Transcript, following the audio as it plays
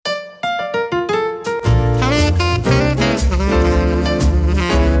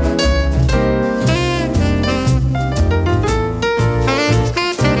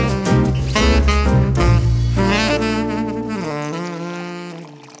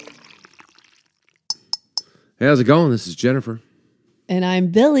Hey, how's it going? This is Jennifer. And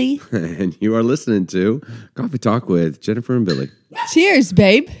I'm Billy. And you are listening to Coffee Talk with Jennifer and Billy. Cheers,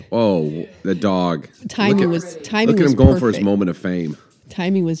 babe. Oh, the dog. Timing was Look at him going perfect. for his moment of fame.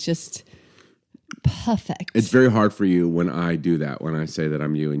 Timing was just perfect. It's very hard for you when I do that, when I say that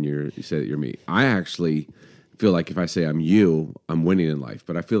I'm you and you say that you're me. I actually feel like if I say I'm you, I'm winning in life.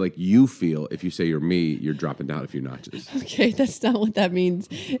 But I feel like you feel if you say you're me, you're dropping down a few notches. Okay, that's not what that means.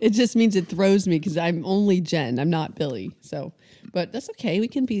 It just means it throws me because I'm only Jen. I'm not Billy. So, but that's okay. We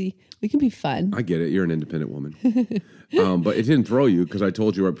can be fun. I get it. You're an independent woman. But it didn't throw you because I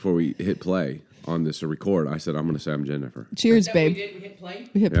told you right before we hit play on this record. I said, I'm going to say I'm Jennifer. Cheers, babe. We hit play?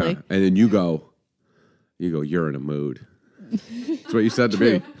 We hit play. And then you go, you're in a mood. That's what you said to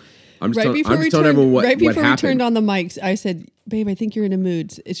me. I'm just telling everyone what before we happened. turned on the mics, I said, babe, I think you're in a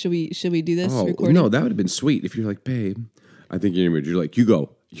mood. Should we do this recording? No, that would have been sweet if you're like, babe, I think you're in a mood. You're like,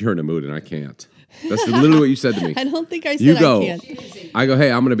 you're in a mood and I can't. That's literally what you said to me. I don't think I said You go. I can't. I go,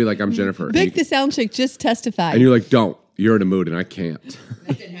 hey, I'm going to be like, I'm Jennifer. Vic, the sound chick, just testify. And you're like, don't. You're in a mood and I can't.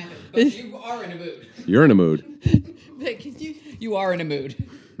 That didn't happen. But you are in a mood. You're in a mood. Vic, You are in a mood.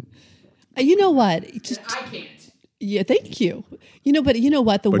 You know what? Just I can't. Yeah, thank you. But you know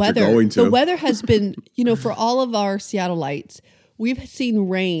what? The But you're going to. the weather has been, for all of our Seattleites, we've seen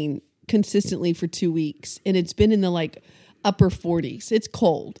rain consistently for 2 weeks, and it's been in the upper 40s. It's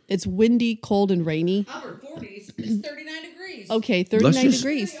cold. It's windy, cold, and rainy. Upper 40s is 39 degrees. Okay, 39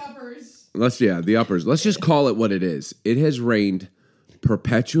 degrees. The uppers. The uppers. Let's just call it what it is. It has rained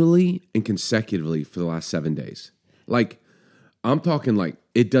perpetually and consecutively for the last 7 days. I'm talking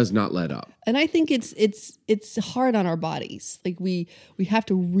it does not let up. And I think it's hard on our bodies. We have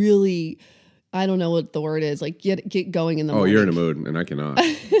to really, I don't know what the word is, get going in the morning. Oh, you're in a mood, and I cannot.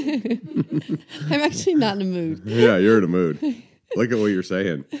 I'm actually not in a mood. Yeah, you're in a mood. Look at what you're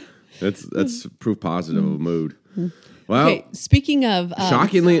saying. That's proof positive of a mood. Well, Okay, speaking of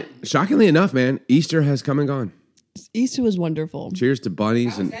shockingly enough, man, Easter has come and gone. Easter was wonderful. Cheers to bunnies,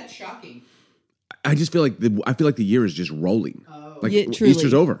 How is and that shocking? I just feel like the year is just rolling. Yeah, truly,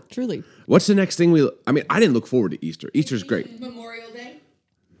 Easter's over. Truly. What's the next thing I didn't look forward to Easter. Easter's great. Memorial Day?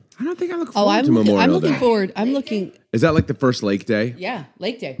 I don't think I look Oh, forward to Memorial I'm looking Day. forward. I'm looking Is that like the first lake day? Yeah,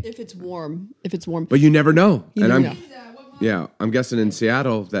 Lake Day. if it's warm. But you never know. You never know. Yeah, I'm guessing in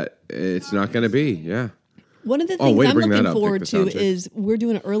Seattle that it's not going to be. Yeah. One of the Oh, things way to I'm bring that looking up, forward Vic, the to sound check. is we're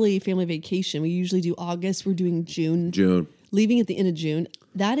doing an early family vacation. We usually do August. We're doing June. June. Leaving at the end of June.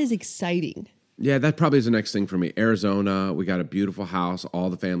 That is exciting. Yeah, that probably is the next thing for me. Arizona, we got a beautiful house.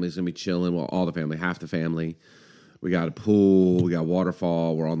 All the family's going to be chilling. Well, all the family, half the family. We got a pool. We got a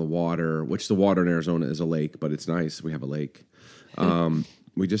waterfall. We're on the water, which the water in Arizona is a lake, but it's nice. We have a lake.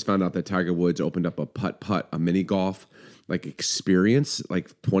 We just found out that Tiger Woods opened up a putt-putt, a mini golf experience,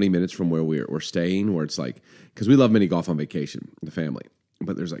 20 minutes from where we're staying, where it's because we love mini golf on vacation, the family.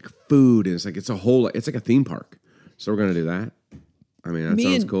 But there's food, and it's like a theme park. So we're going to do that. That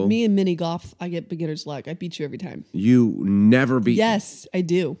sounds cool. Me and mini golf, I get beginner's luck. I beat you every time. You never beat me. Yes, I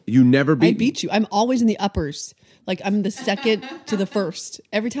do. You never beat I beat you. I'm always in the uppers. I'm the second to the first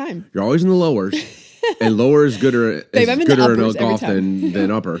every time. You're always in the lowers, and lower is gooder. Babe, I'm in the gooder uppers every golf time.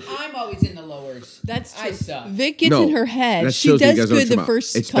 than upper. I'm always in the lowers. That's true. I suck. Vic gets No, in her head. that She shows you does guys know what good you're the about.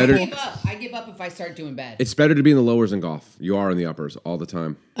 first It's couple. better- I give up if I start doing bad. It's better to be in the lowers in golf. You are in the uppers all the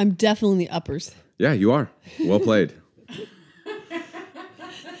time. I'm definitely in the uppers. Yeah, you are. Well played.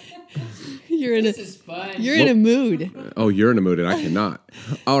 You're in This is fun. You're in a mood. Oh, you're in a mood, and I cannot.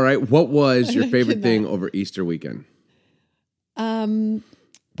 All right, what was your I favorite cannot. thing over Easter weekend?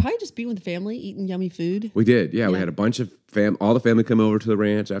 Probably just being with the family, eating yummy food. We did. Yeah, we Yeah. had a bunch of all the family come over to the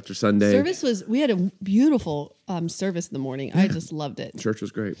ranch after Sunday. We had a beautiful service in the morning. I just loved it. Church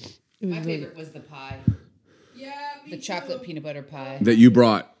was great. It was My really- favorite was the pie. Yeah, the chocolate peanut butter pie. That you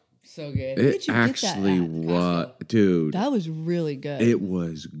brought. So good. It did you get that actually at? was, dude. That was really good. It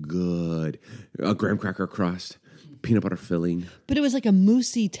was good. A graham cracker crust, peanut butter filling. But it was like a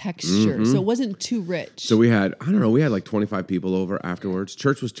moussey texture, so it wasn't too rich. So we had, 25 people over afterwards.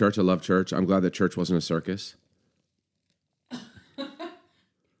 Church was church. I love church. I'm glad that church wasn't a circus.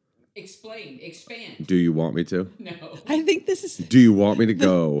 Expand. Do you want me to? No. I think this is Do you want me to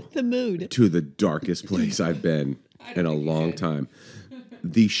go the mood. to the darkest place I've been in a long time?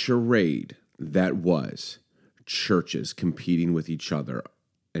 The charade that was churches competing with each other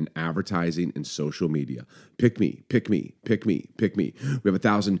and advertising and social media. Pick me, pick me, pick me, pick me. We have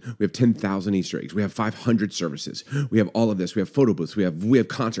 10,000 Easter eggs. We have 500 services. We have all of this. We have photo booths. We have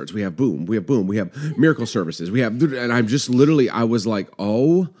concerts. We have boom. We have miracle services. And I'm just literally, I was like,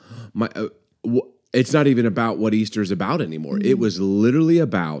 oh my, it's not even about what Easter's about anymore. It was literally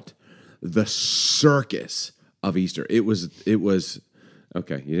about the circus of Easter. It was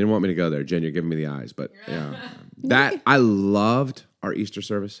okay. You didn't want me to go there, Jen. You're giving me the eyes, but yeah, I loved our Easter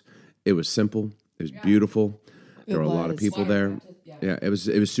service. It was simple. It was beautiful. There were a lot of people there. Yeah, it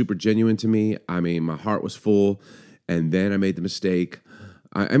was super genuine to me. I mean, my heart was full, and then I made the mistake.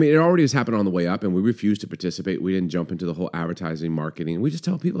 I mean, it already has happened on the way up, and we refused to participate. We didn't jump into the whole advertising, marketing. We just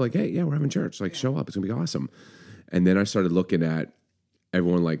tell people like, "Hey, yeah, we're having church. Like, show up. It's gonna be awesome." And then I started looking at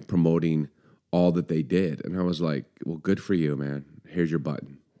everyone like promoting all that they did, and I was like, "Well, good for you, man. Here's your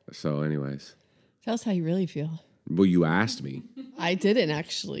button." So, anyways, Tell us how you really feel. well, you asked me, I didn't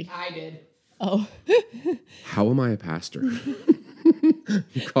actually. I did. Oh, how am I a pastor?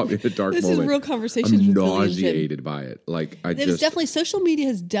 You caught me in a dark this moment. is real conversations. I'm with Lily and Jim. nauseated by it. Like I There's just definitely social media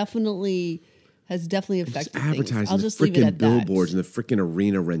has definitely affected things. advertising I'll the just leave it freaking at billboards that. and the freaking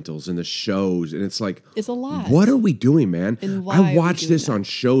arena rentals and the shows, and it's like It's a lot. What are we doing, man? And why are I we watch doing this that? on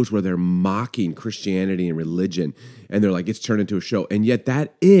shows where they're mocking Christianity and religion, and they're like, it's turned into a show, and yet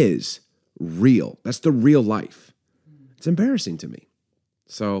that is real. That's the real life. It's embarrassing to me.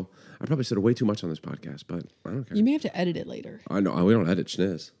 So I probably said way too much on this podcast, but I don't care. You may have to edit it later. I know we don't edit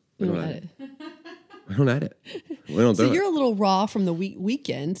schniz. We don't edit. We don't edit. We don't do So it. you're a little raw from the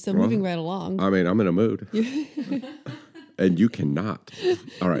weekend. So moving right along. I mean, I'm in a mood. And you cannot.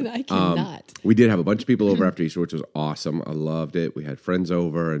 All right. I cannot. We did have a bunch of people over after Easter, which was awesome. I loved it. We had friends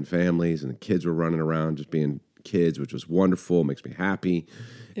over and families, and the kids were running around just being kids, which was wonderful. Makes me happy.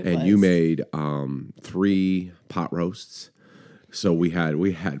 It You was. made 3 pot roasts. So we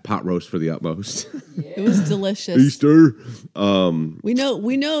had pot roast for the utmost. It was delicious. Easter. We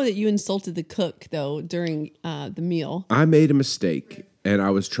know that you insulted the cook though during the meal. I made a mistake, and I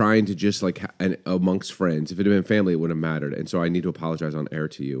was trying to just like and amongst friends. If it had been family, it wouldn't have mattered. And so I need to apologize on air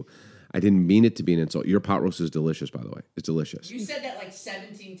to you. I didn't mean it to be an insult. Your pot roast is delicious, by the way. It's delicious. You said that like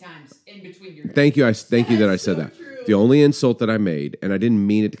 17 times in between your. Thank you. Thank you that I said that. The only insult that I made, and I didn't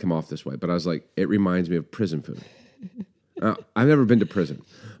mean it to come off this way, but I was like, it reminds me of prison food. I've never been to prison,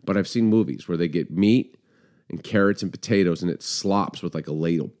 but I've seen movies where they get meat and carrots and potatoes, and it slops with like a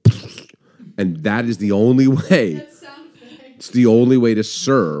ladle, and that is the only way. It's the only way to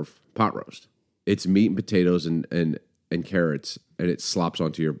serve pot roast. It's meat and potatoes and carrots, and it slops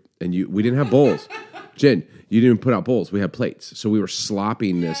onto your. And we didn't have bowls, Jen. You didn't put out bowls. We had plates, so we were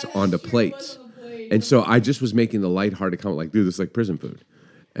slopping this onto plates. And so I just was making the lighthearted comment, like, dude, this is like prison food.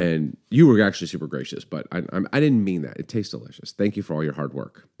 And you were actually super gracious, but I didn't mean that. It tastes delicious. Thank you for all your hard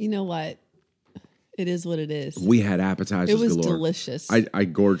work. You know what? It is what it is. We had appetizers It was galore. delicious. I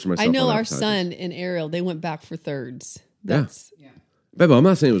gorged myself. I know on our appetizers. son and Ariel, they went back for thirds. That's Bebo, I'm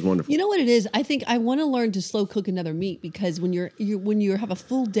not saying it was wonderful. You know what it is? I think I want to learn to slow cook another meat because when you have a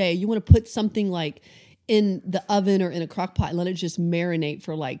full day, you want to put something like in the oven or in a crock pot and let it just marinate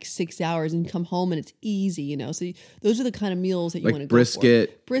for like 6 hours and come home and it's easy, you know. So those are the kind of meals that you Like want to brisket.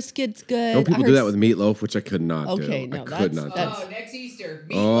 go for. Brisket's good. Don't people I do heard that with meatloaf, which I could not do. Okay, I no, could that's- not do. that's- Oh, next Easter.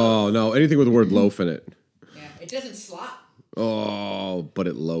 Oh, no. Anything with the word loaf in it. Yeah, it doesn't slop. Oh, but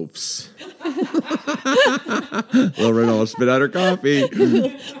it loafs. Well, Renal spit out her coffee.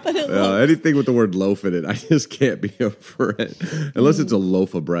 Anything with the word loaf in it, I just can't be up for it. Unless it's a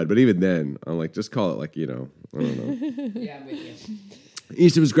loaf of bread. But even then, I'm like, just call it like, I don't know. Yeah, I'm with you.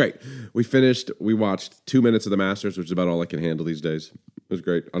 Easter was great. We watched 2 minutes of the Masters, which is about all I can handle these days. It was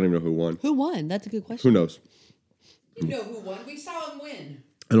great. I don't even know who won. Who won? That's a good question. Who knows? You know who won? We saw him win.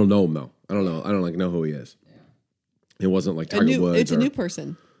 I don't know him, though. I don't know. I don't know who he is. It wasn't like Tiger Woods. It's a new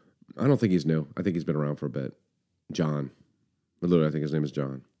person. I don't think he's new. I think he's been around for a bit. John. Literally, I think his name is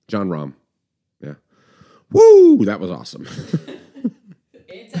John. John Rahm. Yeah. Woo! That was awesome.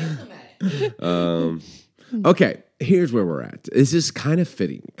 Anticlimactic. Okay, here's where we're at. This is kind of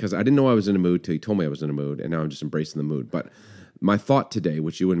fitting because I didn't know I was in a mood till you told me I was in a mood, and now I'm just embracing the mood. But my thought today,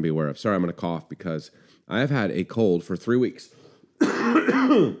 which you wouldn't be aware of, sorry, I'm going to cough because I have had a cold for 3 weeks.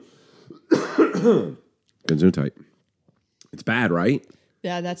 Gesundheit. It's bad, right?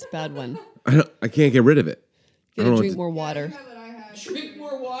 Yeah, that's a bad one. I can't get rid of it. I don't Gotta know drink what more water. Drink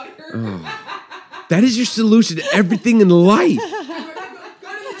more water. That is your solution to everything in life. Go to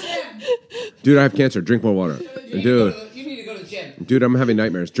the gym. Dude, I have cancer. Drink more water. You need to go to the gym. Dude, I'm having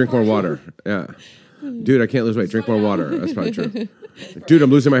nightmares. Drink more water. Yeah. Dude, I can't lose weight. Drink more water. That's probably true. Dude, I'm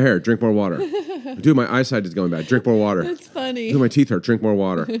losing my hair. Drink more water. Dude, my eyesight is going bad. Drink more water. That's funny. Dude, my teeth hurt. Drink more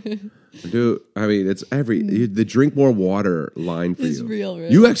water. Dude, I mean, it's the drink more water line for It's you. real,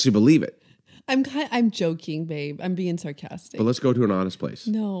 really. You actually believe it. I'm joking, babe. I'm being sarcastic. But let's go to an honest place.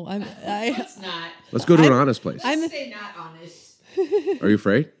 No, It's not. Let's go to an honest place. Stay not honest. Are you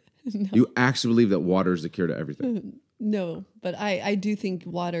afraid? No. You actually believe that water is the cure to everything. no, but I do think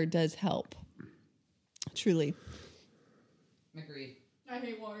water does help. Truly. Agreed. I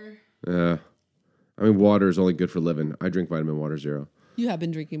hate water. Yeah. I mean, water is only good for living. I drink vitamin water zero. You have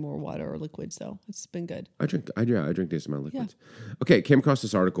been drinking more water or liquids, though. It's been good. I drink decent amount of liquids. Yeah. Okay, came across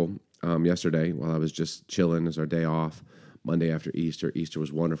this article yesterday while I was just chilling as our day off, Monday after Easter. Easter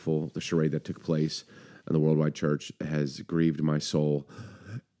was wonderful. The charade that took place in the Worldwide Church has grieved my soul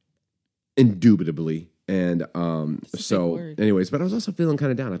indubitably. And anyways, but I was also feeling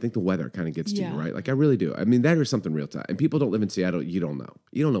kind of down. I think the weather kind of gets to you, right? Like I really do. I mean, that is something real time. And people don't live in Seattle. You don't know.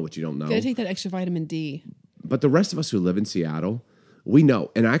 You don't know what you don't know. Gotta take that extra vitamin D. But the rest of us who live in Seattle, we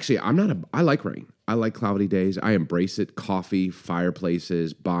know. And actually, I like rain. I like cloudy days. I embrace it. Coffee,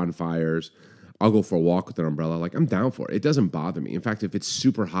 fireplaces, bonfires. I'll go for a walk with an umbrella. Like I'm down for it. It doesn't bother me. In fact, if it's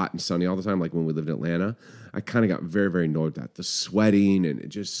super hot and sunny all the time, like when we lived in Atlanta, I kind of got very, very annoyed with that. The sweating and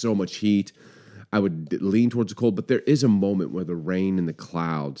just so much heat. I would lean towards the cold, but there is a moment where the rain and the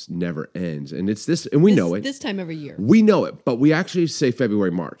clouds never ends. And it's this, and we know it. This time every year. We know it, but we actually say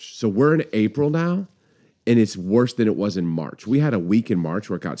February, March. So we're in April now, and it's worse than it was in March. We had a week in March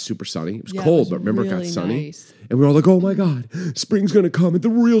where it got super sunny. It was cold, but remember really it got sunny? Nice. And we were all like, oh my God, spring's going to come at the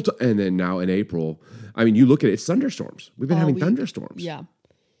real time. And then now in April, I mean, you look at it, it's thunderstorms. We've been having thunderstorms. Yeah.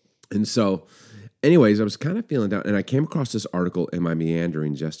 And so, anyways, I was kind of feeling down, and I came across this article in my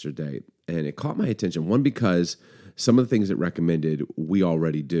meanderings yesterday, and it caught my attention. One, because some of the things it recommended we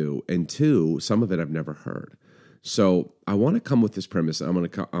already do, and two, some of it I've never heard. So I want to come with this premise. I'm going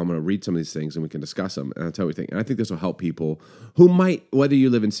to read some of these things, and we can discuss them, and I'll tell you what I think. And I think this will help people who might, whether you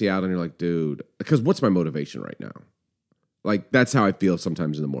live in Seattle and you're like, dude, because what's my motivation right now? Like, that's how I feel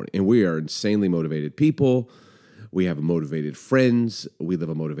sometimes in the morning. And we are insanely motivated people. We have motivated friends. We live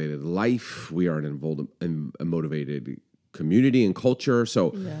a motivated life. We are a motivated community and culture.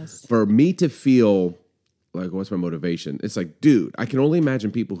 So for me to feel like, what's my motivation? It's like, dude, I can only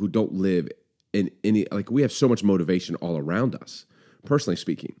imagine people who don't live in any, like we have so much motivation all around us, personally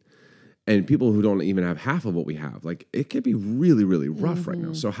speaking. And people who don't even have half of what we have, like it could be really, really rough right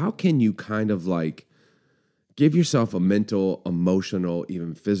now. So how can you kind of like give yourself a mental, emotional,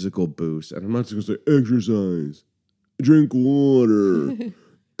 even physical boost? And I'm not just going to say exercise. Drink water,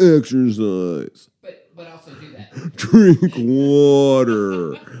 exercise. But also do that. Drink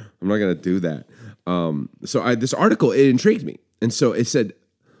water. I'm not going to do that. So this article, it intrigued me. And so it said,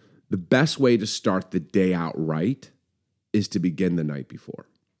 the best way to start the day out right is to begin the night before.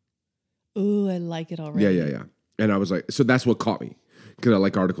 Ooh, I like it already. Yeah. And I was like, so that's what caught me. Because I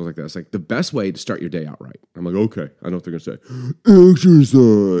like articles like that. It's like the best way to start your day out right. I'm like, okay, I know what they're going to say.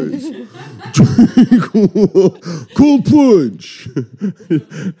 Exercise. Drink cold punch.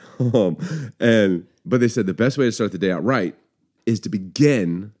 But they said the best way to start the day out right is to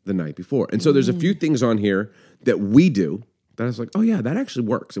begin the night before. And so there's a few things on here that we do that I was like, oh yeah, that actually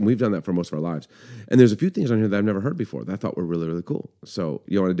works. And we've done that for most of our lives. And there's a few things on here that I've never heard before that I thought were really, really cool. So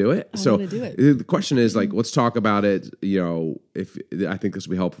you want to do it? I want to do it. The question is like, let's talk about it. You know, if I think this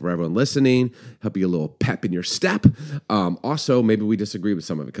will be helpful for everyone listening, help you a little pep in your step. Also, maybe we disagree with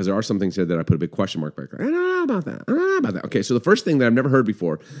some of it because there are some things here that I put a big question mark back. I don't know about that. I don't know about that. Okay, so the first thing that I've never heard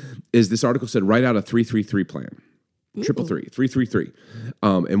before is this article said, write out a 3-3-3 plan. Triple 3.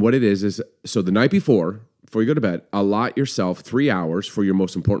 And what it is so the night before you go to bed, allot yourself 3 hours for your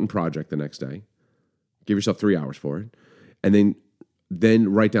most important project the next day. Give yourself 3 hours for it. And then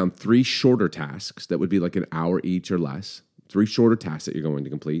write down 3 shorter tasks that would be like an hour each or less. 3 shorter tasks that you're going to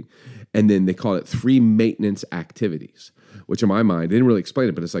complete. And then they call it 3 maintenance activities, which in my mind, they didn't really explain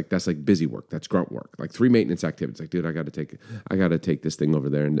it, but it's like, that's like busy work. That's grunt work. Like 3 maintenance activities. Like, dude, I got to take this thing over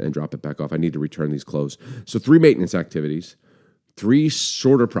there and drop it back off. I need to return these clothes. So 3 maintenance activities. 3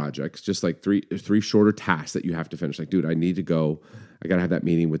 shorter projects, just like three shorter tasks that you have to finish. Like, dude, I need to go. I got to have that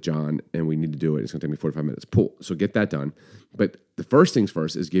meeting with John, and we need to do it. It's going to take me 45 minutes. Cool. So get that done. But the first things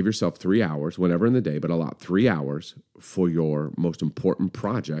first is give yourself 3 hours, whenever in the day, but allot 3 hours for your most important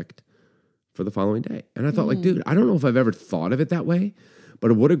project for the following day. And I thought, like, dude, I don't know if I've ever thought of it that way,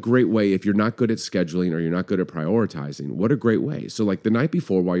 but what a great way if you're not good at scheduling or you're not good at prioritizing. What a great way. So, like, the night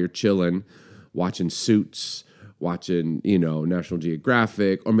before, while you're chilling, watching Suits, watching, National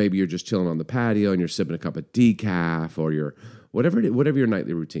Geographic, or maybe you're just chilling on the patio and you're sipping a cup of decaf, or you're whatever your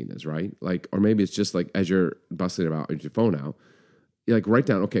nightly routine is, right? Like, or maybe it's just like as you're busting about with your phone out, you like write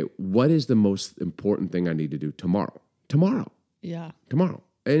down, okay, what is the most important thing I need to do tomorrow? Yeah. Tomorrow.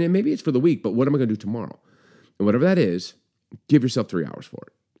 And maybe it's for the week, but what am I going to do tomorrow? And whatever that is, give yourself 3 hours for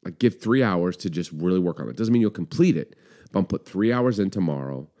it. Like, give 3 hours to just really work on it. Doesn't mean you'll complete it, but I'm put 3 hours in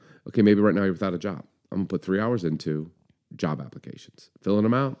tomorrow. Okay, maybe right now you're without a job. I'm going to put 3 hours into job applications, filling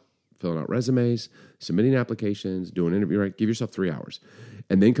them out, filling out resumes, submitting applications, doing an interview, right? Give yourself 3 hours.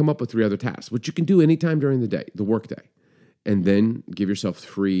 And then come up with 3 other tasks, which you can do anytime during the day, the work day. And then give yourself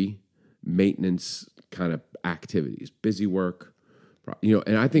 3 maintenance kind of activities, busy work,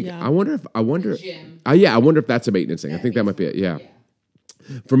 and I think, I wonder if that's a maintenance thing. I think that might be it. Yeah.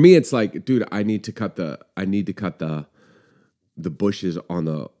 For me, it's like, dude, I need to cut the bushes on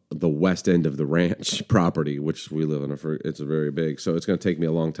the west end of the ranch property, which we live on. It's a very big, so it's going to take me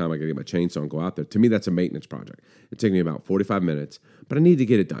a long time. I got to get my chainsaw and go out there. To me, that's a maintenance project. It takes me about 45 minutes, but I need to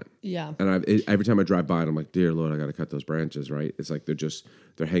get it done. Yeah. And every time I drive by it, I'm like, dear Lord, I got to cut those branches, right? It's like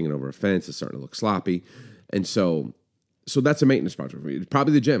they're hanging over a fence. It's starting to look sloppy. And so that's a maintenance project for me. It's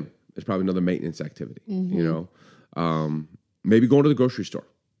probably the gym. It's probably another maintenance activity, maybe going to the grocery store.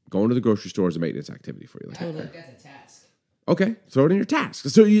 Going to the grocery store is a maintenance activity for you. Like, totally. That's a task. Okay, throw it in your task.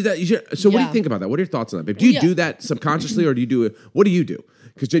 So what do you think about that? What are your thoughts on that, babe? Do you do that subconsciously, or do you do it? What do you do?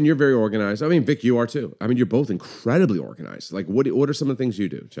 Because Jen, you're very organized. I mean, Vic, you are too. I mean, you're both incredibly organized. Like, what are some of the things you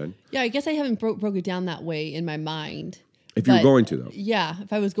do, Jen? Yeah, I guess I haven't broke it down that way in my mind. If you were going to, though. Yeah,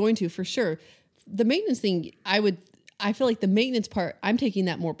 if I was going to, for sure. The maintenance thing, I feel like the maintenance part, I'm taking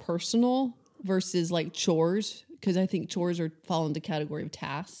that more personal versus like chores, because I think chores fall into the category of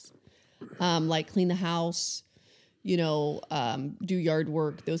tasks, like clean the house, do yard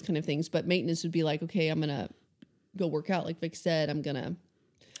work, those kind of things. But maintenance would be like, okay, I'm gonna go work out, like Vic said. I'm gonna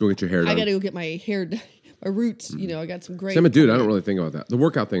go get your hair done. I got to go get my hair, my roots. I got some great. I'm a dude. I don't really think about that. The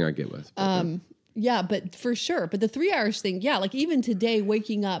workout thing I get with. Yeah, but for sure. But the 3 hours thing, yeah, like even today,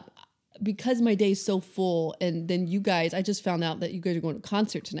 waking up. Because my day's so full, and then you guys, I just found out that you guys are going to a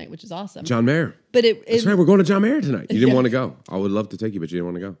concert tonight, which is awesome. John Mayer. But that's right, we're going to John Mayer tonight. You didn't want to go. I would love to take you, but you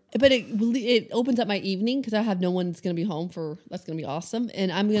didn't want to go. But it opens up my evening because I have no one that's going to be home that's going to be awesome.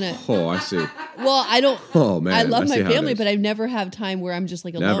 And I'm going to. Oh, I see. Well, I don't. Oh, man. I love my family, but I never have time where I'm just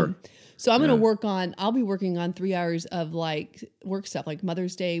like alone. Never. So I'm going to I'll be working on 3 hours of like work stuff, like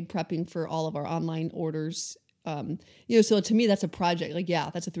Mother's Day, prepping for all of our online orders. So to me, that's a project. Like,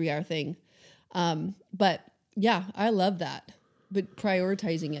 yeah, that's a 3 hour thing. But yeah, I love that, but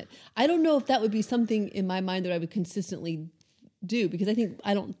prioritizing it. I don't know if that would be something in my mind that I would consistently do, because I think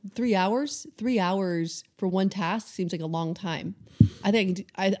 3 hours for one task seems like a long time. I think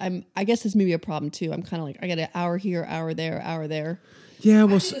I guess this may be a problem too. I'm kind of like, I got an hour here, hour there, hour there. Yeah.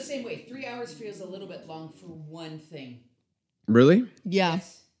 Well, I feel the same way. 3 hours feels a little bit long for one thing. Really? Yeah.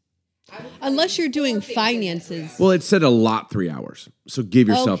 Yes. Unless you're doing finances. Well, it said a lot 3 hours. So give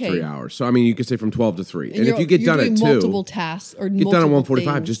yourself 3 hours. So, I mean, you could say from 12 to 3. And if you get done at 2. multiple tasks or get done at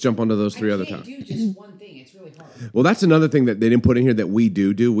 1:45, just jump onto those 3 other tasks. tasks. Do just one thing. It's really hard. Well, that's another thing that they didn't put in here that we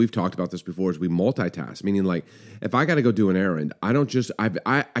do. We've talked about this before, is we multitask. Meaning, like, if I got to go do an errand, I don't just, I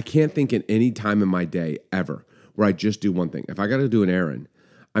can't think in any time in my day ever where I just do one thing. If I got to do an errand,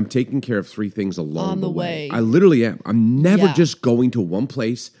 I'm taking care of 3 things along the way. I literally am. I'm never just going to one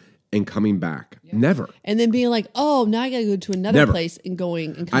place and coming back. Yeah. Never. And then being like, oh, now I got to go to another place and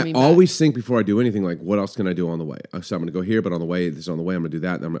going and coming back. I always think before I do anything, like, what else can I do on the way? So I'm going to go here, but on the way, I'm going to do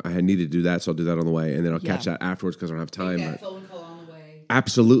that. I need to do that, so I'll do that on the way. And then I'll catch that afterwards because I don't have time. Take that phone call on the way.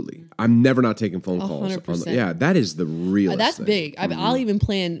 Absolutely. I'm never not taking phone calls. 100%. That is the real. That's thing. Big. I'll even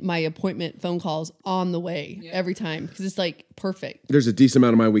plan my appointment phone calls on the way every time because it's like perfect. There's a decent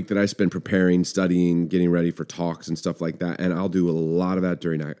amount of my week that I spend preparing, studying, getting ready for talks and stuff like that. And I'll do a lot of that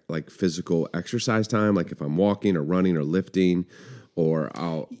during like physical exercise time, like if I'm walking or running or lifting, or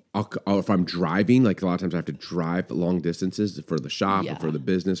I'll if I'm driving, like a lot of times I have to drive long distances for the shop or for the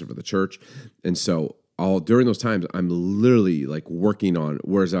business or for the church. And so during those times, I'm literally like working on,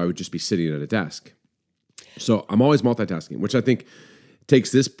 whereas I would just be sitting at a desk. So I'm always multitasking, which I think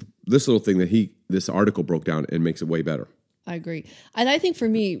takes this little thing that this article broke down and makes it way better. I agree. And I think for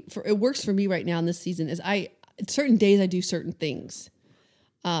me, it works for me right now in this season is certain days I do certain things.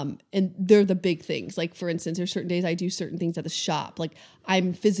 And they're the big things. Like, for instance, there's certain days I do certain things at the shop. Like,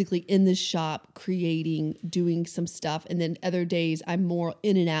 I'm physically in the shop creating, doing some stuff. And then other days I'm more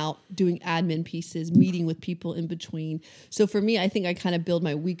in and out doing admin pieces, meeting with people in between. So for me, I think I kind of build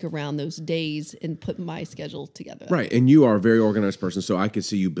my week around those days and put my schedule together. Right. And you are a very organized person. So I could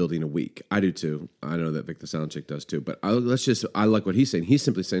see you building a week. I do too. I know that Vic the Sound Chick does too. But I like what he's saying. He's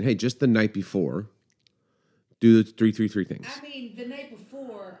simply saying, hey, just the night before, do the 3 things. I mean, the night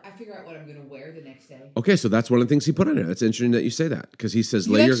before, I figure out what I'm going to wear the next day. Okay, so that's one of the things he put on there. That's interesting that you say that, because he says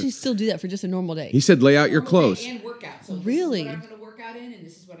you actually still do that for just a normal day. He said lay out your clothes. And workout. So really? This is what I'm going to work out in, and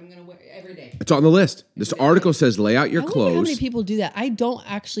this is what I'm going to wear every day. It's on the list. This article says lay out your I clothes. wonder how many people do that. I don't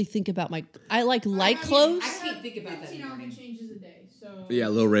actually think about I like clothes. I can't think about that. 15 outfit changes a day. So Yeah,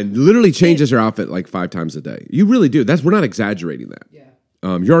 Lil Ren literally changes her outfit like 5 times a day. You really do. We're not exaggerating that. Yeah.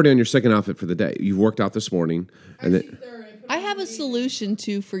 You're already on your second outfit for the day. You've worked out this morning, and then I have a solution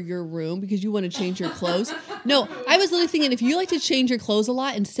too for your room because you want to change your clothes. No, I was literally thinking if you like to change your clothes a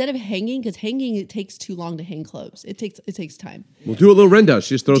lot, instead of hanging, because hanging it takes too long to hang clothes. It takes time. we'll do a little Ren does.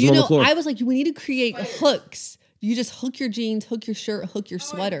 She just throws Do them you on the know? floor. I was like, we need to create hooks. You just hook your jeans, hook your shirt, hook your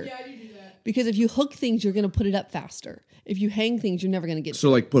sweater. Yeah, you do that. Because if you hook things, you're going to put it up faster. If you hang things, you're never going to get.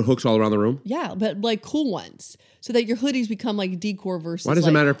 So like put hooks all around the room. Yeah, but like cool ones, so that your hoodies become like decor versus. Why does it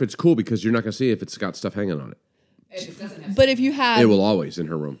like- matter if it's cool? Because you're not going to see if it's got stuff hanging on it. If it doesn't have But if you have, It will always in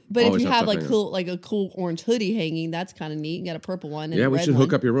her room. but if Always you have stuff like hanging. cool, like a cool orange hoodie hanging, that's kind of neat. You got a purple one. And Yeah, a we red should one.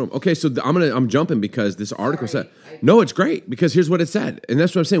 hook up your room. Okay, so I'm jumping because this article said no, it's great because here's what it said, and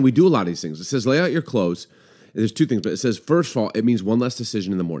that's what I'm saying. We do a lot of these things. It says lay out your clothes. There's two things, but it says first of all, it means one less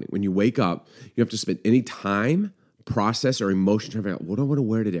decision in the morning. When you wake up, you have to spend any time, process, or emotion trying to figure out what do I want to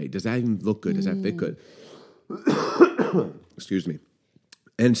wear today. Does that even look good? Does that fit good? Excuse me.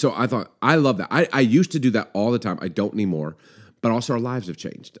 And so I thought, I love that. I used to do that all the time. I don't anymore. But also our lives have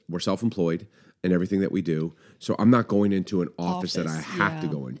changed. We're self-employed in everything that we do. So I'm not going into an office that I Office, have to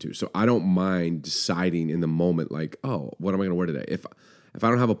yeah. go into. So I don't mind deciding in the moment, like, oh, what am I going to wear today? If I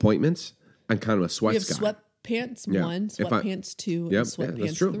don't have appointments, I'm kind of a You sweats have guy. sweatpants Yeah. one, If I- sweatpants two, Yep, and sweatpants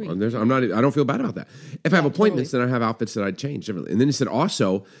that's true. 3. I'm not. I don't feel bad about that. If I have Yeah, appointments, totally. then I have outfits that I'd change differently. And then it said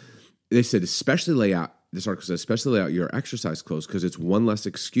also, they said especially lay out. This article says especially lay out your exercise clothes because it's one less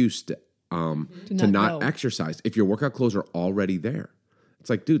excuse to not not go. exercise if your workout clothes are already there. It's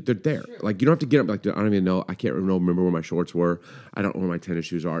like, dude, they're there. Like you don't have to get up. Like, dude, I don't even know. I can't remember where my shorts were. I don't know where my tennis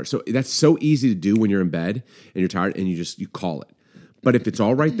shoes are. So that's so easy to do when you're in bed and you're tired and you call it. But if it's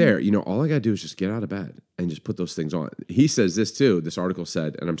all right there, all I got to do is just get out of bed and just put those things on. He says this too. This article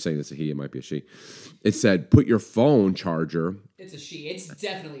said, and I'm saying it's a he, it might be a she. It said, put your phone charger. It's a she. It's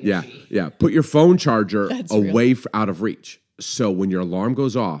definitely a Yeah, she. yeah. Put your phone charger That's away out of reach. So when your alarm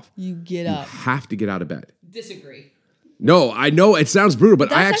goes off, You get you up. have to get out of bed. Disagree. No, I know it sounds brutal,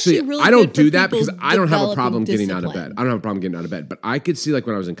 but I That's actually actually really I don't good for do that people because I don't have a developing problem getting out of discipline. bed. I don't have a problem getting out of bed. But I could see like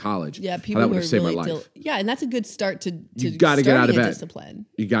when I was in college, Yeah, how people that who would are have saved really my life. yeah, and that's a good start to You got to get out of starting a bed. Discipline.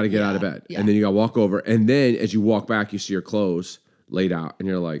 You got to get out of bed, yeah. and then you got to walk over, and then as you walk back, you see your clothes laid out, and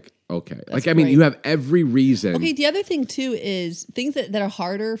you're like, okay, like I mean, great. you have every reason. Okay, the other thing too is things that are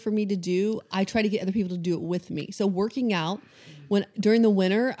harder for me to do, I try to get other people to do it with me. So working out during the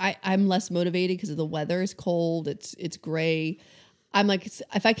winter, I'm less motivated because the weather is cold, it's gray. I'm like,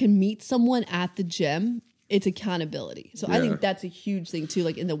 if I can meet someone at the gym, it's accountability. So I Yeah. think that's a huge thing too.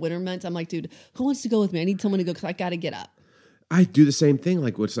 Like in the winter months, I'm like, dude, who wants to go with me? I need someone to go because I got to get up. I do the same thing.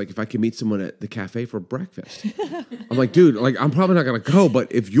 Like, what's like if I can meet someone at the cafe for breakfast, I'm like, dude, like I'm probably not gonna go,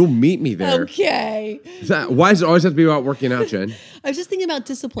 but if you'll meet me there, Okay. why does it always have to be about working out, Jen? I was just thinking about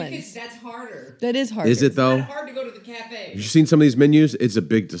discipline. Because that's harder. That is hard. Is it It's though? hard to go to the cafe. You've seen some of these menus. It's a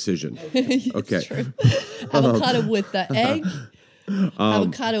big decision. Okay. Avocado with the egg.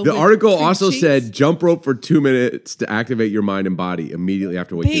 Avocado. The with article cream also cheese. said jump rope for 2 minutes to activate your mind and body immediately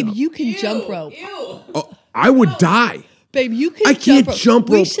after waking Babe, up. you can Ew, jump rope. Ew. Oh, I would die. Babe, you can I can't jump rope. jump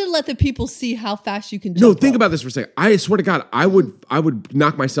We rope. should let the people see how fast you can jump No, think rope. about this for a second. I swear to God, I would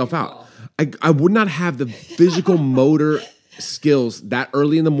knock myself out. I would not have the physical motor skills that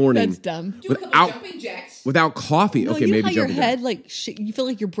early in the morning. That's dumb. Do a couple Without jumping jacks. without coffee. No, Okay, you know maybe how your jumping. head like you feel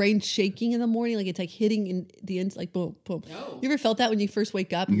like your brain's shaking in the morning, like it's like hitting in the ends, like boom, boom. No. You ever felt that when you first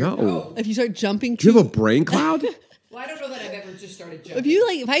wake up? No. If you start jumping, Do you have a brain cloud? Well, I don't know that I've ever just started jumping.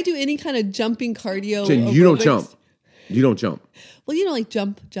 if I do any kind of jumping cardio, Jen, you don't aerobics- jump. You don't jump. Well, like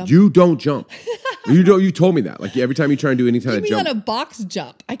jump. You don't jump. You don't. You told me that. Like every time you try and do any kind Give of me jump, on a box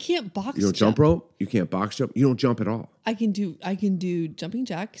jump. I can't box. you don't jump rope. You can't box jump. You don't jump at all. I can do jumping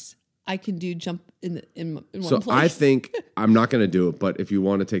jacks. I can do jump in one So place. I think I'm not going to do it. But if you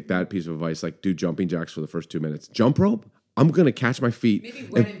want to take that piece of advice, like do jumping jacks for the first 2 minutes. Jump rope. I'm going to catch my feet. Maybe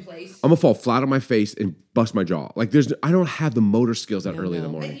and run in place. I'm gonna fall flat on my face and bust my jaw. Like I don't have the motor skills that early in the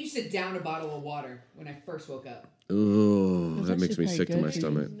no. I morning. used to down a bottle of water when I first woke up. Oh, that makes actually me sick to probably my good.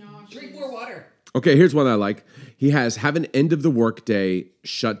 stomach. Drink more water. Okay, here's one I like. He has have an end of the workday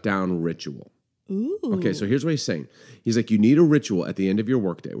shutdown ritual. Ooh. Okay, so here's what he's saying. He's like, you need a ritual at the end of your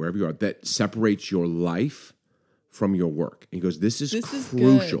workday, wherever you are, that separates your life from your work. He goes, this is This is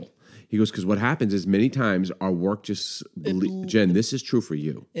crucial. good. He goes, because what happens is many times our work just, Jen, this is true for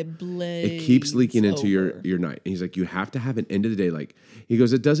you. It blades. It keeps leaking into over. your night. And he's like, you have to have an end of the day. Like, he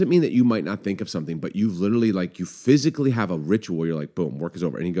goes, it doesn't mean that you might not think of something, but you literally, like, you physically have a ritual where you're like, boom, work is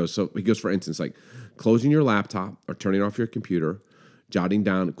over. And he goes, for instance, like closing your laptop or turning off your computer, jotting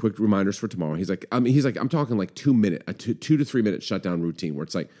down quick reminders for tomorrow. He's like, I'm talking like 2 minute, a 2 to 3 minute shutdown routine where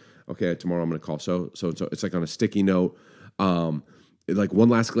it's like, okay, tomorrow I'm going to call so. It's like on a sticky note. like one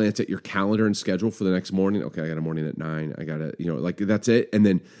last glance at your calendar and schedule for the next morning. Okay, I got a morning at 9. I got to, like that's it. And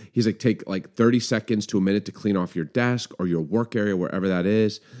then he's like, take like 30 seconds to a minute to clean off your desk or your work area, wherever that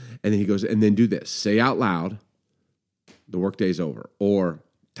is. And then he goes, and then do this. Say out loud, the workday's over, or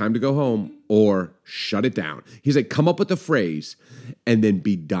time to go home, or shut it down. He's like, come up with the phrase and then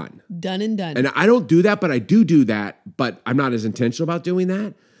be done. Done and done. And I don't do that, but I do that, but I'm not as intentional about doing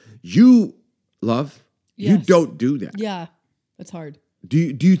that. You, love, you Yes. don't do that. Yeah, that's hard. Do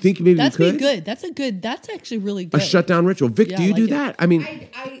you think maybe That's you could? good. That's actually really good. A shutdown ritual. Vic, Yeah, do I you like do it. that? I mean,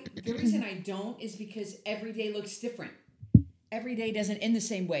 The reason I don't is because every day looks different. Every day doesn't end the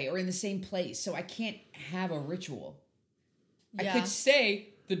same way or in the same place, so I can't have a ritual. I Yeah. could say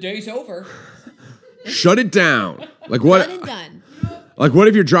the day's over. shut it down. Like what? Done and done. Like what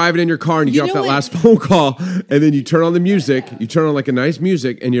if you're driving in your car and you You get off know that what? last phone call and then you turn on the music, you turn on like a nice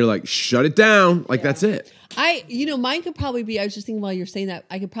music and you're like, shut it down. Like that's it. Mine could probably be, I was just thinking while you're saying that,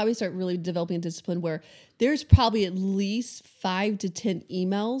 I could probably start really developing a discipline where there's probably at least 5 to 10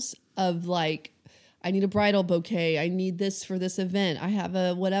 emails of like, I need a bridal bouquet. I need this for this event. I have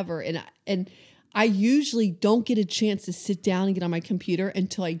a whatever. And I usually don't get a chance to sit down and get on my computer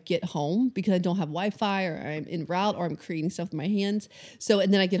until I get home because I don't have Wi-Fi or I'm en route or I'm creating stuff with my hands. So,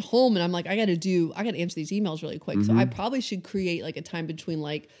 and then I get home and I'm like, I got to answer these emails really quick. So I probably should create like a time between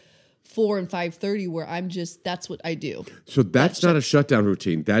like 4 and 5:30 where that's what I do. So that's not a shutdown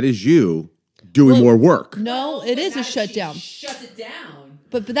routine. That is you doing more work. No, it is a shutdown. Shut it down.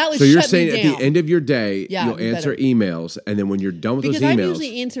 But that was So you're shut saying me at down. the end of your day, Yeah, you'll answer better. emails, and then when you're done with because those I'm emails,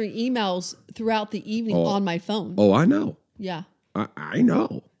 usually answering emails throughout the evening on my phone. oh, I know. Yeah. I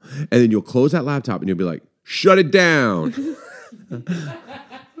know. And then you'll close that laptop and you'll be like, shut it down.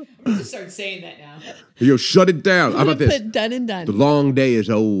 I'm just start saying that now. You'll shut it down. How I'm about gonna this? put done and The done. long day is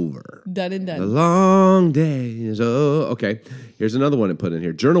over. Done and The done. long day is over. Okay. Here's another one to put in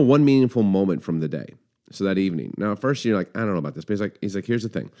here. Journal one meaningful moment from the day. So that evening. Now, at first you're like, I don't know about this, but he's like, here's the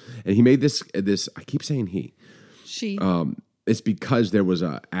thing. And he made this, I keep saying he. She. It's because there was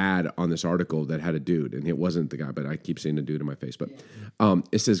a ad on this article that had a dude, and it wasn't the guy, but I keep seeing the dude in my face. But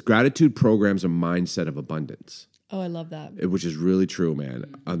it says gratitude programs a mindset of abundance, Oh, I love that. which is really true, man.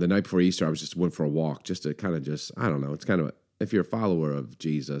 The night before Easter, I went for a walk just to kind of I don't know. It's kind of if you're a follower of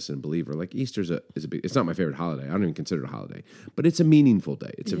Jesus and believer, like Easter's is a big. It's not my favorite holiday. I don't even consider it a holiday, but it's a meaningful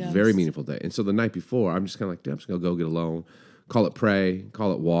day. It's a very Yes. meaningful day. And so the night before, I'm just kind of like, dude, I'm just gonna go get alone, call it pray,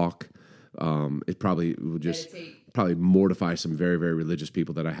 call it walk. It probably would just probably mortify some very, very religious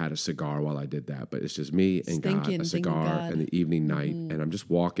people that I had a cigar while I did that. But it's just me and God, thinking a of cigar God. and the evening night. And I'm just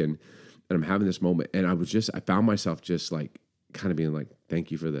walking and I'm having this moment. And I found myself just like kind of being like,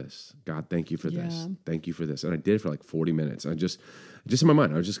 thank you for this. God, thank you for this. Yeah. Thank you for this. And I did it for like 40 minutes. I just in my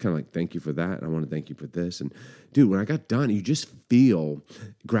mind, I was just kind of like, thank you for that. And I want to thank you for this. And dude, when I got done, you just feel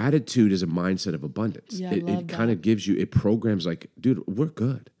gratitude is a mindset of abundance. Yeah, I it love kind that. of gives you, it programs like, dude, we're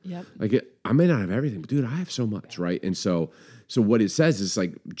good. Yep. Like I may not have everything, but dude, I have so much, right? And so what it says is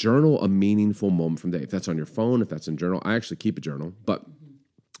like journal a meaningful moment from the day. If that's on your phone, if that's in journal, I actually keep a journal, but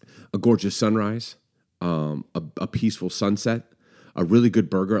a gorgeous sunrise, a peaceful sunset, a really good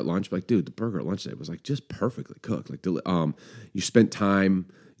burger at lunch. Like, dude, the burger at lunch today was like just perfectly cooked. Like, you spent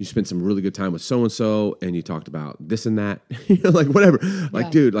some really good time with so and so, and you talked about this and that, like whatever.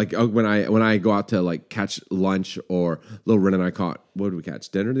 Like, dude, like when I go out to like catch lunch, or Lil Ren and I caught, what did we catch?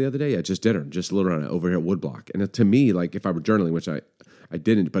 Dinner the other day? Yeah, just dinner, just Lil Ren over here at Woodblock. And to me, like if I were journaling, which I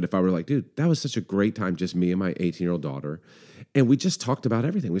didn't, but if I were like, dude, that was such a great time, just me and my 18-year-old daughter. And we just talked about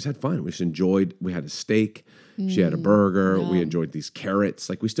everything. We just had fun. We just enjoyed, we had a steak. She had a burger. We enjoyed these carrots.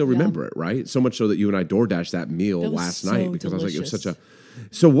 Like we still remember it, right? So much so that you and I DoorDashed that meal That was last so night because I was like, it was delicious. such a,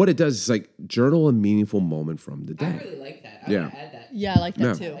 so what it does is like journal a meaningful moment from the I day. really like that. I Yeah. want to add that. Yeah, I like that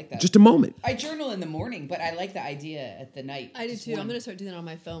Yeah. too. like that. Just a moment. I journal in the morning, but I like the idea at the night. I do Just too. one. I'm gonna start doing that on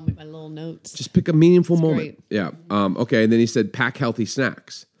my phone with my little notes. Just pick a meaningful moment. great. Yeah. Okay. And then he said, pack healthy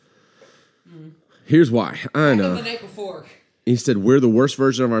snacks. Here's why. I know. The night before. He said, we're the worst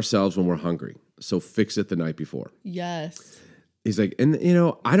version of ourselves when we're hungry. So fix it the night before. Yes. He's like, and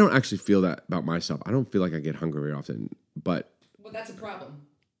I don't actually feel that about myself. I don't feel like I get hungry very often, but Well, that's a problem.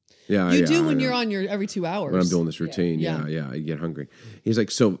 yeah, You yeah, do I when know. you're on your every 2 hours. When I'm doing this routine, Yeah. yeah, I get hungry. He's like,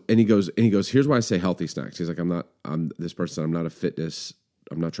 so, and he goes, here's why I say healthy snacks. He's like, I'm this person, I'm not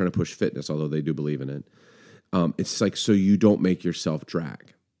trying to push fitness, although they do believe in it. It's like, so you don't make yourself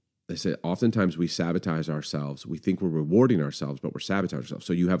drag. They say oftentimes we sabotage ourselves. We think we're rewarding ourselves, but we're sabotaging ourselves.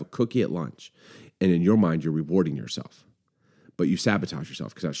 So you have a cookie at lunch, and in your mind, you're rewarding yourself, but you sabotage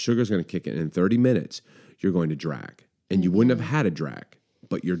yourself because that sugar is going to kick in. In 30 minutes, you're going to drag, and you wouldn't have had a drag,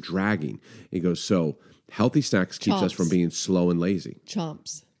 but you're dragging. He goes, so healthy snacks keeps us Chomps. from being slow and lazy.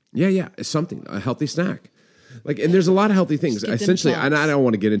 Chomps. Yeah, it's something, a healthy snack. Like, and there's a lot of healthy things. Just get them Essentially, and I chomps. don't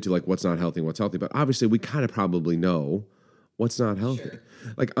want to get into like what's not healthy and what's healthy, but obviously we kind of probably know what's not healthy. Sure.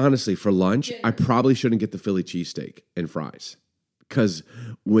 Like, honestly, for lunch, I probably shouldn't get the Philly cheesesteak and fries. Because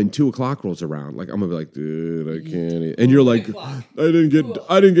when 2:00 rolls around, like I'm gonna be like, dude, I can't eat. And you're like, o'clock. I didn't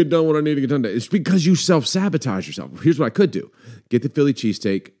get done what I need to get done. It's because you self-sabotage yourself. Here's what I could do: get the Philly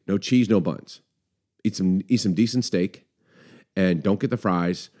cheesesteak, no cheese, no buns. Eat some decent steak, and don't get the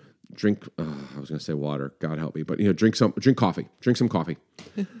fries. Drink. I was gonna say water. God help me, but drink coffee. Drink some coffee,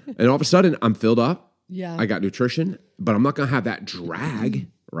 and all of a sudden I'm filled up. Yeah. I got nutrition, but I'm not gonna have that drag.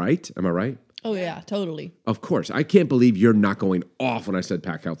 Right? Am I right? Oh yeah, totally. Of course. I can't believe you're not going off when I said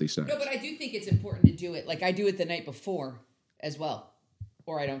pack healthy snacks. No, but I do think it's important to do it. Like I do it the night before as well,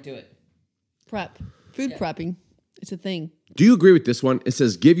 or I don't do it. Prep. Food prepping. It's a thing. Do you agree with this one? It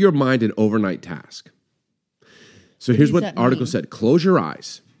says, give your mind an overnight task. So here's does what that the article mean? said. Close your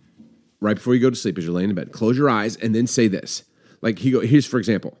eyes right before you go to sleep as you're laying in bed. Close your eyes and then say this. Like here's, for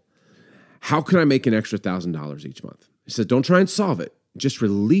example, how can I make an extra $1,000 each month? He says, don't try and solve it. Just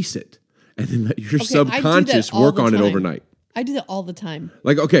release it. And then let your Okay, I do subconscious that all work the on it time. overnight. I do that all the time.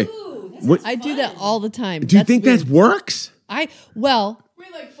 Like, okay, what, I do that all the time. do you think weird. that works? Well,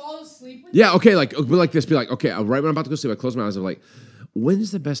 Wait, like fall asleep with Yeah, okay, like this, be like, okay, right when I'm about to go sleep, I close my eyes, I'm like,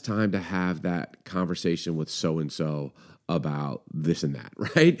 when's the best time to have that conversation with so-and-so about this and that,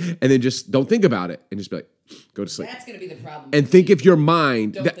 right? And then just don't think about it and just be like, go to sleep. That's going to be the problem. And think if your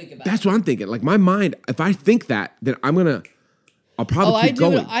mind, Don't think about that's it. what I'm thinking. Like my mind, if I think that, then I'll probably I keep do.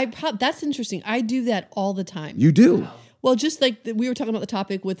 going. That's interesting. I do that all the time. You do. Well, just like we were talking about the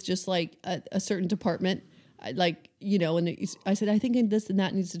topic with just like a certain department, and I said, I think this and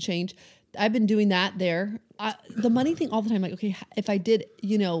that needs to change. I've been doing that there. The money thing all the time. Like, okay, if I did,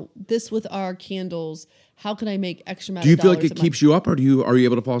 this with our candles, how can I make extra amount Do you of feel like dollars it a month? keeps you up or are you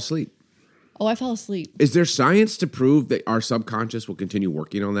able to fall asleep? Oh, I fell asleep. Is there science to prove that our subconscious will continue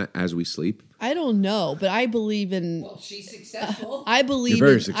working on that as we sleep? I don't know, but I believe in. Well, she's successful. I believe You're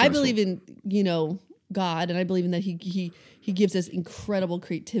very in, I successful. believe in God, and I believe in that he gives us incredible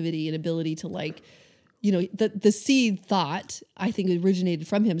creativity and ability to the seed thought I think originated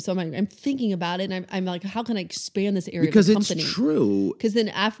from him. So I'm thinking about it, and I'm like, how can I expand this area Because of the it's company? true. Because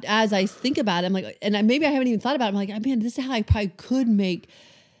then as I think about it, I'm like, and maybe I haven't even thought about it. I'm like, man, this is how I probably could make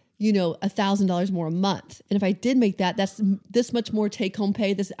 $1,000 more a month. And if I did make that, that's this much more take home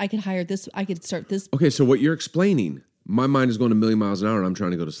pay. This I could hire this. I could start this. Okay, so what you're explaining, my mind is going a million miles an hour and I'm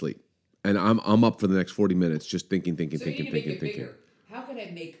trying to go to sleep. And I'm up for the next 40 minutes just thinking. So you need to make it bigger. How could I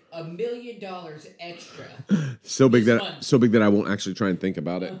make $1 million extra? So big This that I won't actually try and think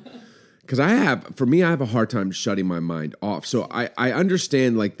about it. Because I have a hard time shutting my mind off. So I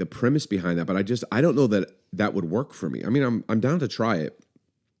understand like the premise behind that, but I don't know that would work for me. I mean, I'm down to try it.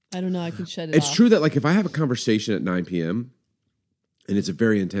 I don't know. I could shut it It's off. true that like if I have a conversation at 9 p.m. and it's a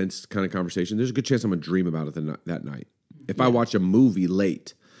very intense kind of conversation, there's a good chance I'm going to dream about it that night. If I watch a movie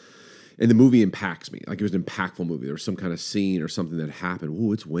late and the movie impacts me, like it was an impactful movie, there was some kind of scene or something that happened.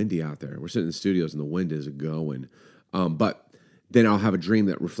 Ooh, it's windy out there. We're sitting in the studios and the wind is going. But then I'll have a dream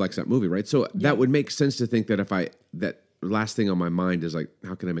that reflects that movie, right? So that would make sense to think that that last thing on my mind is like,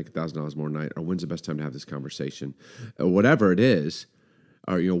 how can I make $1,000 more a night? Or when's the best time to have this conversation? Or whatever it is.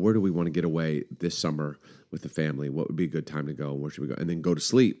 Or, where do we want to get away this summer with the family? What would be a good time to go? Where should we go? And then go to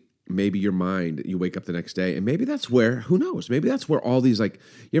sleep. Maybe your mind, you wake up the next day, and maybe that's where, who knows? Maybe that's where all these, like,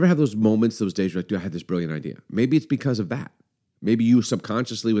 you ever have those moments, those days where you're like, dude, I had this brilliant idea. Maybe it's because of that. Maybe you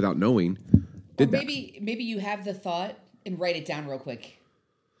subconsciously, without knowing, did that. Maybe you have the thought and write it down real quick.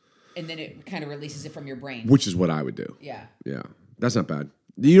 And then it kind of releases it from your brain. Which is what I would do. Yeah. Yeah. That's not bad.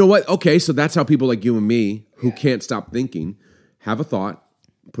 You know what? Okay, so that's how people like you and me, who can't stop thinking, have a thought,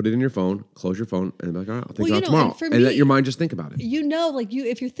 put it in your phone, close your phone, and be like, all right, I'll think about it tomorrow. and for And me- let your mind just think about it.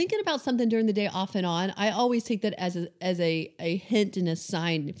 If you're thinking about something during the day off and on, I always take that as a hint and a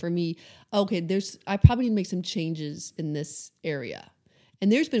sign for me. Okay, I probably need to make some changes in this area.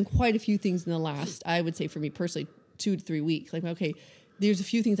 And there's been quite a few things in the last, I would say for me personally, 2 to 3 weeks. Like, okay, there's a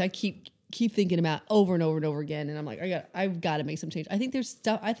few things I keep thinking about over and over and over again, and I'm like, I've got to make some change. I think there's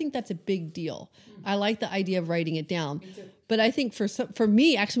stuff. I think that's a big deal. I like the idea of writing it down, but I think for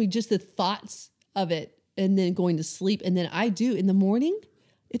me, actually, just the thoughts of it, and then going to sleep, and then I do in the morning.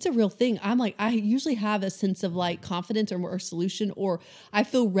 It's a real thing. I'm like, I usually have a sense of like confidence or solution, or I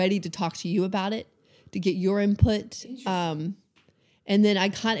feel ready to talk to you about it, to get your input. And then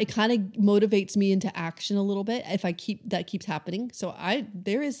it kind of motivates me into action a little bit if keeps happening. So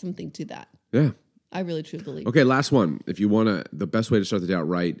there is something to that. Yeah. I really truly believe. Okay, last one. If you want to, the best way to start the day out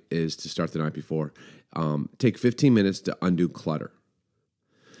right is to start the night before. Take 15 minutes to undo clutter.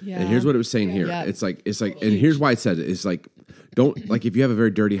 Yeah. And here's what it was saying here. Yeah. It's like, and here's why it said it. It's like, don't, like if you have a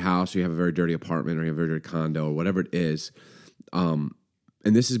very dirty house or you have a very dirty apartment or you have a very dirty condo or whatever it is, and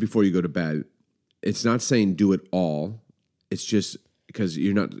this is before you go to bed, it's not saying do it all. It's just because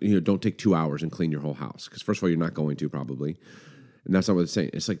you're not, don't take 2 hours and clean your whole house. Because first of all, you're not going to probably. And that's not what it's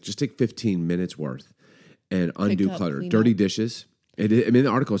saying. It's like, just take 15 minutes worth and undo clutter. clean Dirty up. dishes. I mean, the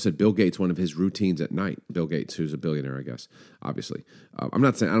article said Bill Gates, one of his routines at night, Bill Gates, who's a billionaire, I guess, obviously. I'm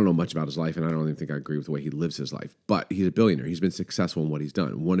not saying, I don't know much about his life, and I don't even think I agree with the way he lives his life, but he's a billionaire. He's been successful in what he's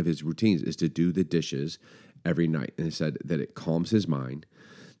done. One of his routines is to do the dishes every night. And he said that it calms his mind.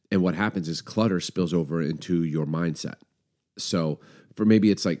 And what happens is clutter spills over into your mindset. So for maybe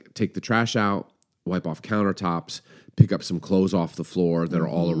it's like take the trash out, wipe off countertops, pick up some clothes off the floor that are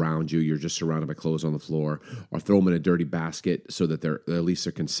all around you. You're just surrounded by clothes on the floor, or throw them in a dirty basket so that they're at least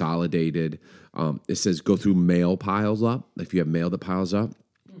they're consolidated. It says go through mail piles up. If you have mail that piles up,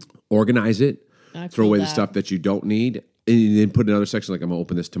 organize it, I throw feel away the that. stuff that you don't need, and then put another section like I'm gonna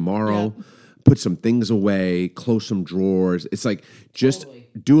open this tomorrow. Yeah. Put some things away, close some drawers. It's like just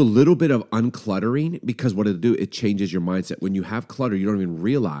do a little bit of uncluttering, because what it'll do, it changes your mindset. When you have clutter, you don't even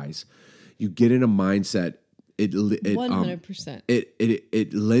realize you get in a mindset. It 100%.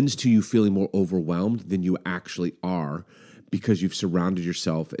 It lends to you feeling more overwhelmed than you actually are, because you've surrounded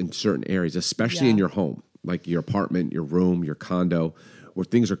yourself in certain areas, especially in Yeah. your home, like your apartment, your room, your condo, where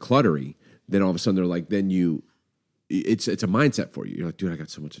things are cluttery. Then all of a sudden they're like, it's a mindset for you. You're like, dude, I got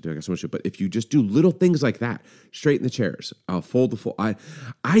so much to do. I got so much to do. But if you just do little things like that, straighten the chairs, I'll fold the full.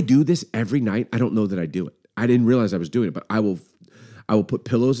 I do this every night. I don't know that I do it. I didn't realize I was doing it, but I will put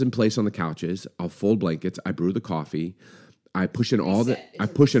pillows in place on the couches. I'll fold blankets. I brew the coffee. I push in all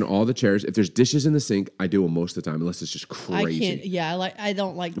the chairs. If there's dishes in the sink, I do them most of the time, unless it's just I crazy. can't. Yeah, I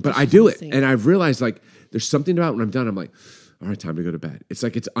don't like. But I do it, and I've realized like there's something about when I'm done. I'm like, all right, time to go to bed. It's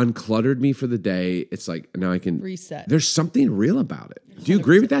like it's uncluttered me for the day. It's like now I can Reset. There's something real about it. Do you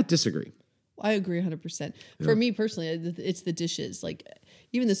agree with that? Disagree? I agree 100%. For me personally, it's the dishes. Like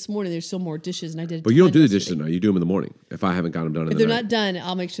even this morning, there's still more dishes, and I did. But you don't ton do the yesterday. dishes now. You do them in the morning. If I haven't got them done in If the they're night. not done,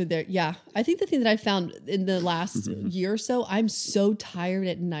 I'll make sure they're. Yeah, I think the thing that I found in the last year or so, I'm so tired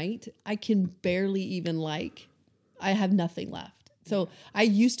at night. I can barely even I have nothing left. So I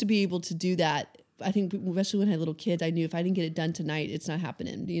used to be able to do that. I think especially when I had little kids, I knew if I didn't get it done tonight, it's not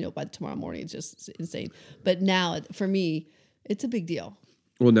happening. By tomorrow morning, it's just insane. But now for me, it's a big deal.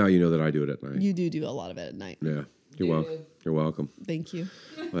 Well, now you know that I do it at night. You do a lot of it at night. Yeah, you're welcome. You're welcome. Thank you.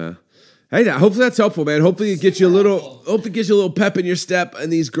 Well, hey, hopefully that's helpful, man. Hopefully it gets you a little pep in your step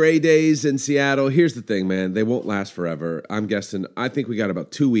in these gray days in Seattle. Here's the thing, man. They won't last forever. I'm guessing. I think we got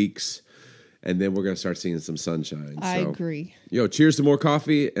about 2 weeks, and then we're gonna start seeing some sunshine. I agree. Yo, cheers to more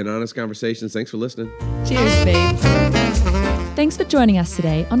coffee and honest conversations. Thanks for listening. Cheers, babe. Thanks for joining us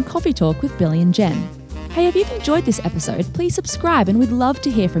today on Coffee Talk with Billy and Jen. Hey, if you've enjoyed this episode, please subscribe and we'd love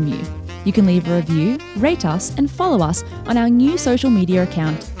to hear from you. You can leave a review, rate us, and follow us on our new social media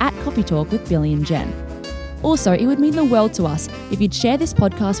account at Coffee Talk with Billy and Jen. Also, it would mean the world to us if you'd share this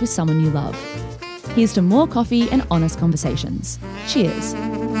podcast with someone you love. Here's to more coffee and honest conversations. Cheers.